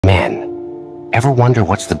Men, ever wonder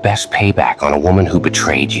what's the best payback on a woman who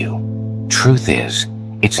betrayed you? Truth is,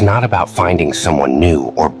 it's not about finding someone new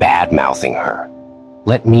or bad-mouthing her.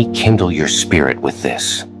 Let me kindle your spirit with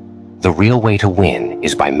this. The real way to win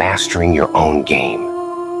is by mastering your own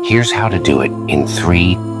game. Here's how to do it in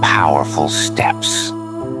 3 powerful steps.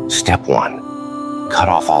 Step 1. Cut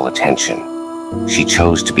off all attention. She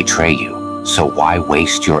chose to betray you, so why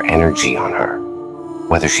waste your energy on her?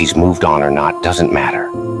 Whether she's moved on or not doesn't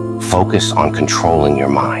matter. Focus on controlling your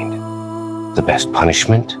mind. The best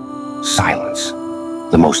punishment? Silence.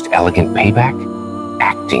 The most elegant payback?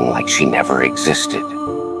 Acting like she never existed.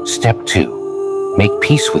 Step 2. Make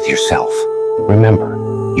peace with yourself. Remember,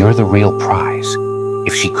 you're the real prize.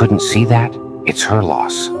 If she couldn't see that, it's her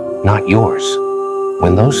loss, not yours.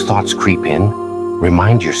 When those thoughts creep in,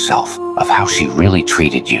 remind yourself of how she really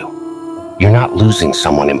treated you. You're not losing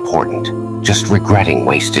someone important, just regretting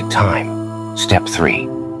wasted time. Step 3.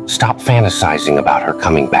 Stop fantasizing about her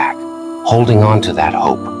coming back. Holding on to that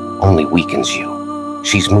hope only weakens you.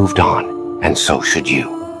 She's moved on, and so should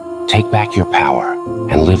you. Take back your power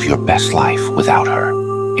and live your best life without her.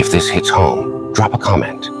 If this hits home, drop a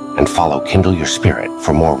comment and follow Kindle Your Spirit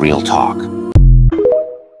for more real talk.